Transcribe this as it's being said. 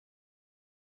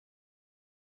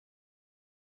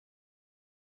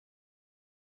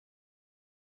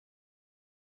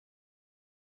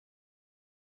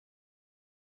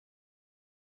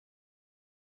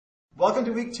Welcome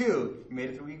to week 2. You made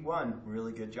it through week 1.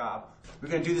 Really good job. We're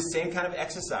going to do the same kind of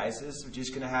exercises. We're just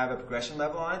going to have a progression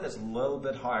level on it that's a little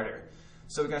bit harder.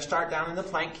 So we're going to start down in the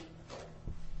plank.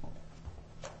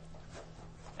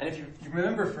 And if you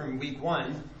remember from week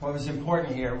 1, what was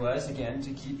important here was, again,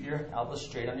 to keep your elbows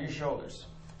straight under your shoulders.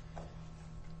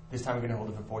 This time we're going to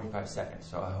hold it for 45 seconds,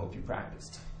 so I hope you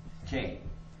practiced. Okay,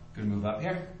 going to move up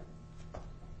here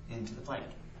into the plank.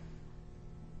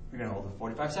 We're going to hold it for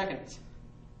 45 seconds.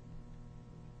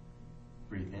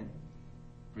 Breathe in,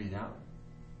 breathe out.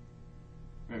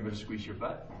 Remember to squeeze your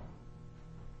butt.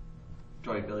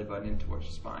 Draw your belly button in towards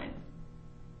your spine.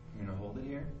 You're going to hold it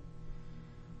here.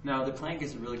 Now, the plank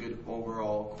is a really good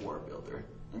overall core builder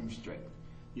and strength.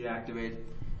 You activate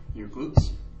your glutes,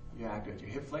 you activate your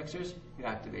hip flexors, you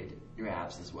activate your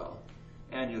abs as well.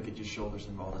 And you'll get your shoulders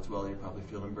involved as well. You're probably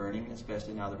feeling burning,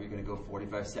 especially now that we're going to go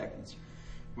 45 seconds,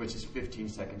 which is 15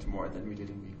 seconds more than we did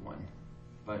in week 1.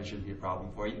 But it shouldn't be a problem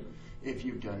for you if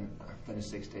you've finished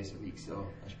 6 days a week. So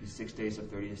that should be 6 days of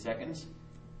 30 seconds.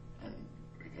 And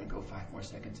we're going to go 5 more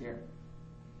seconds here.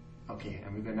 Okay,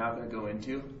 and we're now going to go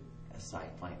into a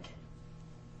side plank.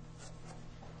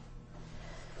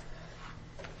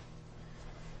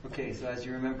 Okay, so as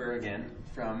you remember again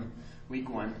from week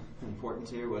 1, the importance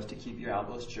here was to keep your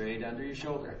elbows straight under your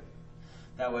shoulder.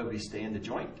 That way we stay in the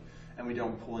joint and we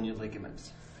don't pull in your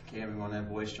ligaments. Okay, and we want to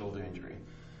avoid shoulder injury.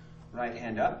 Right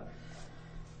hand up,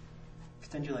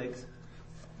 extend your legs,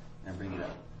 and bring it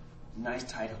up. Nice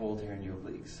tight hold here in your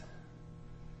obliques.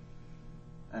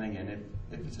 And again,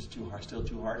 if it's just still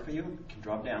too hard for you, you can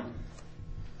drop down.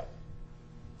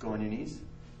 Go on your knees,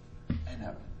 and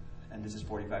up. And this is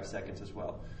 45 seconds as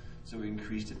well. So we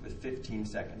increased it with 15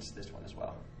 seconds, this one as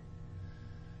well.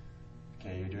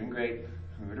 Okay, you're doing great.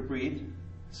 Remember to breathe.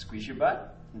 Squeeze your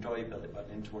butt, and draw your belly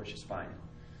button in towards your spine.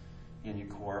 In your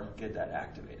core, get that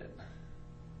activated.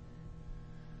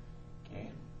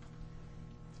 Okay?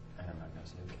 And I'm not going to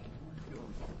say okay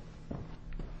anymore.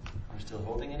 We're still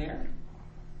holding it here.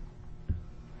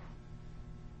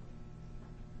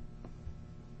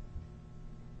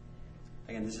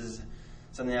 Again, this is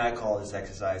something I call this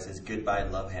exercise is goodbye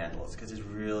love handles, because it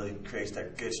really creates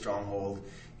that good strong hold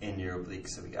in your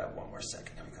obliques. So we got 1 more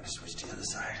second, and we're going to switch to the other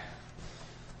side.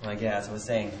 Like, yeah, as I was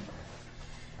saying,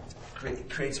 it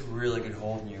creates a really good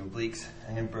hold in your obliques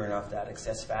and then burn off that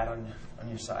excess fat on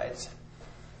your sides.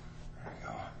 There we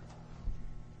go.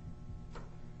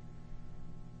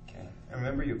 Okay, and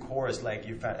remember your core is like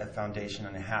your foundation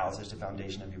on a house. It's the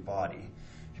foundation of your body.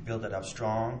 If you build it up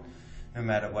strong, no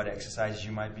matter what exercises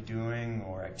you might be doing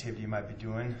or activity you might be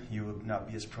doing, you will not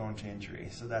be as prone to injury.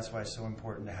 So that's why it's so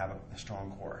important to have a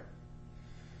strong core.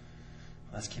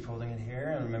 Let's keep holding it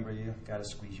here, and remember you've got to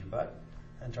squeeze your butt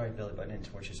and draw your belly button in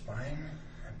towards your spine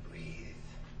and breathe.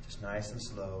 Just nice and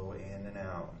slow, in and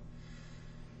out.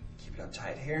 Keep it up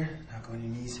tight here. Now go on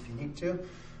your knees if you need to.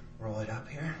 Roll it up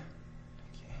here.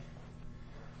 Okay.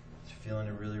 Just feeling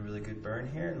a really, really good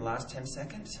burn here in the last 10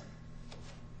 seconds.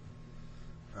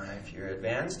 All right, if you're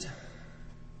advanced,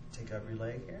 take up your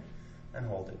leg here and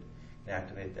hold it. And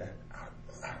activate the outer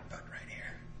butt right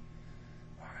here.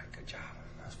 All right, good job.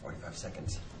 That was 45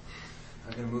 seconds.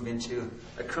 I'm going to move into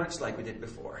a crunch like we did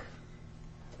before.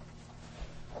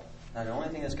 Now, the only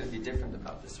thing that's going to be different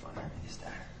about this one is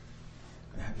that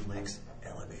I'm going to have your legs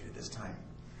elevated this time.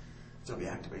 So we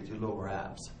activate your lower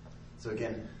abs. So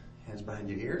again, hands behind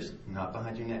your ears, not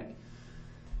behind your neck.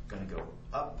 Going to go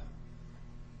up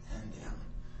and down.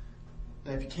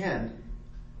 Now, if you can,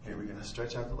 here we're going to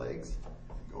stretch out the legs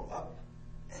and go up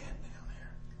and down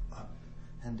here. Up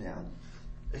and down.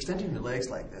 Extending your legs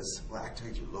like this will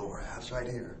activate your lower abs right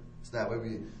here. So that way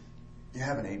you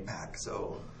have an 8-pack.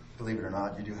 So believe it or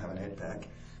not, you do have an 8-pack.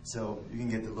 So you can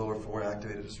get the lower 4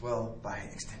 activated as well by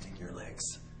extending your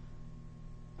legs.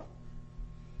 There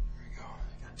we go.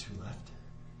 I got 2 left.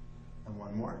 And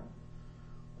 1 more.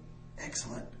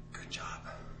 Excellent. Good job.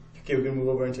 Okay, we're going to move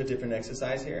over into a different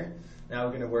exercise here. Now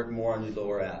we're going to work more on your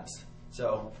lower abs.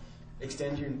 So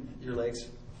extend your legs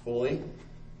fully.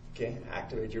 Okay,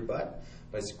 activate your butt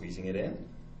by squeezing it in.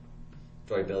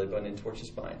 Draw your belly button in towards your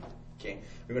spine. Okay,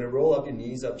 we're going to roll up your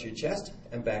knees up to your chest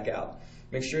and back out.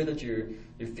 Make sure that your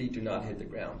feet do not hit the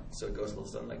ground. So it goes a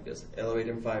little something like this. Elevate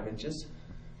them 5 inches.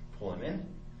 Pull them in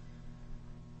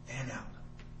and out.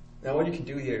 Now what you can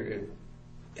do here,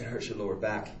 if it hurts your lower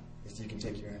back, is you can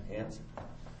take your hands,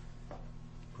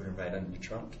 put them right under your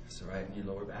trunk, so right in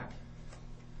your lower back,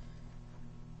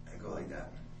 and go like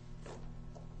that.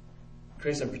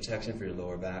 Create some protection for your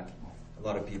lower back. A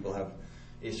lot of people have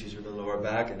issues with the lower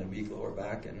back and a weak lower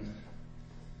back, and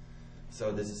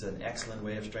so this is an excellent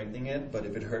way of strengthening it. But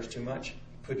if it hurts too much,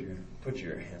 put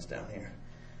your hands down here.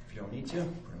 If you don't need to,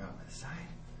 put them out by the side.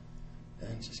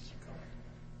 And just keep going.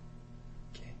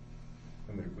 Okay.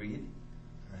 Remember to breathe.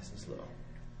 Nice and slow.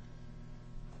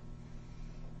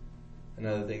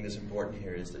 Another thing that's important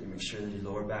here is that you make sure that your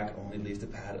lower back only leaves the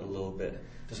pad a little bit.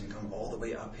 It doesn't come all the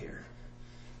way up here.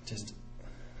 Just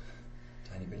a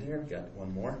tiny bit here. Got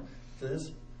one more for this.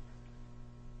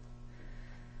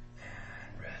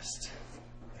 And rest.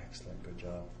 Excellent. Good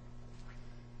job.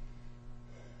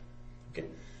 Okay.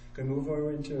 Going to move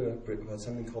over into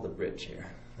something called a bridge here.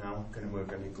 Now I'm going to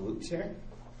work on your glutes here.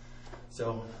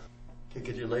 So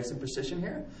get your legs in position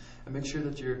here. And make sure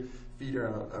that your feet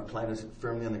are planted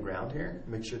firmly on the ground here.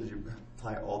 Make sure that you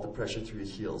apply all the pressure through your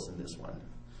heels in this one.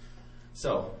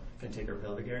 So, going to take our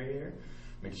pelvic area here.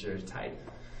 Make sure it's tight.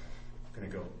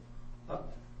 Going to go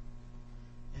up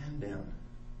and down.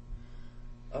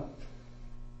 Up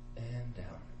and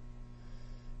down.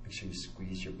 Make sure you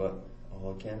squeeze your butt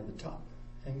all you can at the top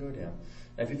and go down.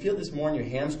 Now, if you feel this more in your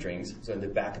hamstrings, so in the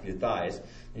back of your thighs,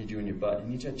 than you do in your butt, you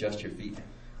need to adjust your feet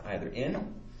either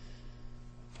in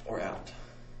or out.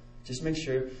 Just make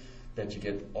sure that you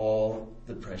get all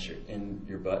the pressure in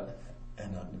your butt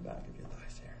and not in the back of your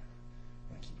thighs here.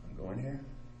 I'm going to keep on going here.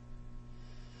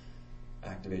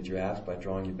 Activate your abs by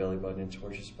drawing your belly button in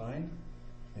towards your spine.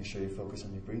 Make sure you focus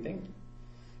on your breathing.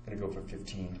 I'm going to go for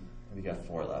 15. And we got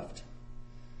 4 left.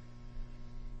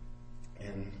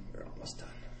 And we're almost done.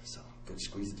 So good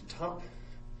squeeze at the top.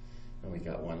 And we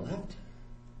got 1 left.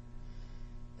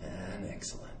 And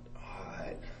excellent. All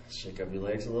right. Shake up your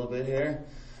legs a little bit here.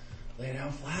 Lay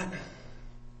down flat.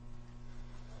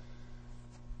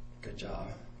 Good job.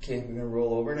 Okay, we're going to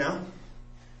roll over now.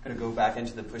 Going to go back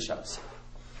into the push-ups.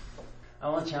 I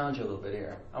want to challenge you a little bit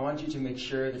here. I want you to make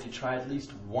sure that you try at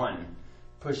least 1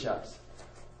 push-ups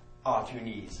off your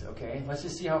knees, okay? Let's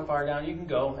just see how far down you can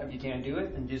go. If you can't do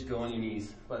it, then just go on your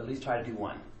knees. But at least try to do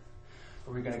 1.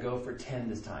 But we're going to go for 10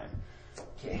 this time.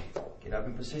 Okay, get up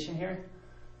in position here.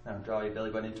 Now draw your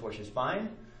belly button in towards your spine.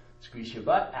 Squeeze your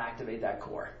butt, activate that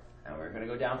core. And we're going to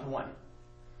go down for 1.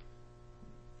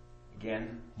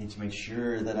 Again, need to make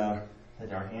sure that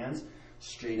our hands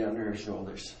straight under our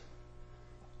shoulders.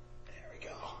 There we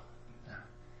go. Now,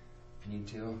 if you need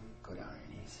to, go down on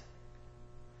your knees.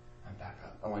 And back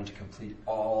up. I want you to complete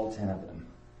all 10 of them.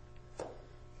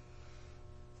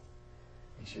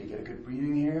 Make sure you get a good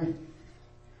breathing here.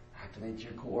 Activate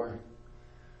your core.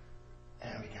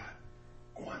 And we got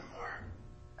 1 more.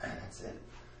 And that's it.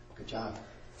 Good job.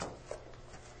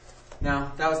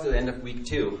 Now, that was the end of week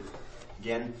 2.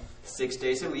 Again, 6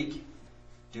 days a week.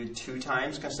 Do it 2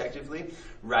 times consecutively,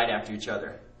 right after each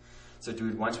other. So do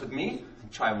it once with me,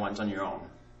 and try once on your own.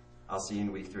 I'll see you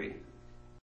in week 3.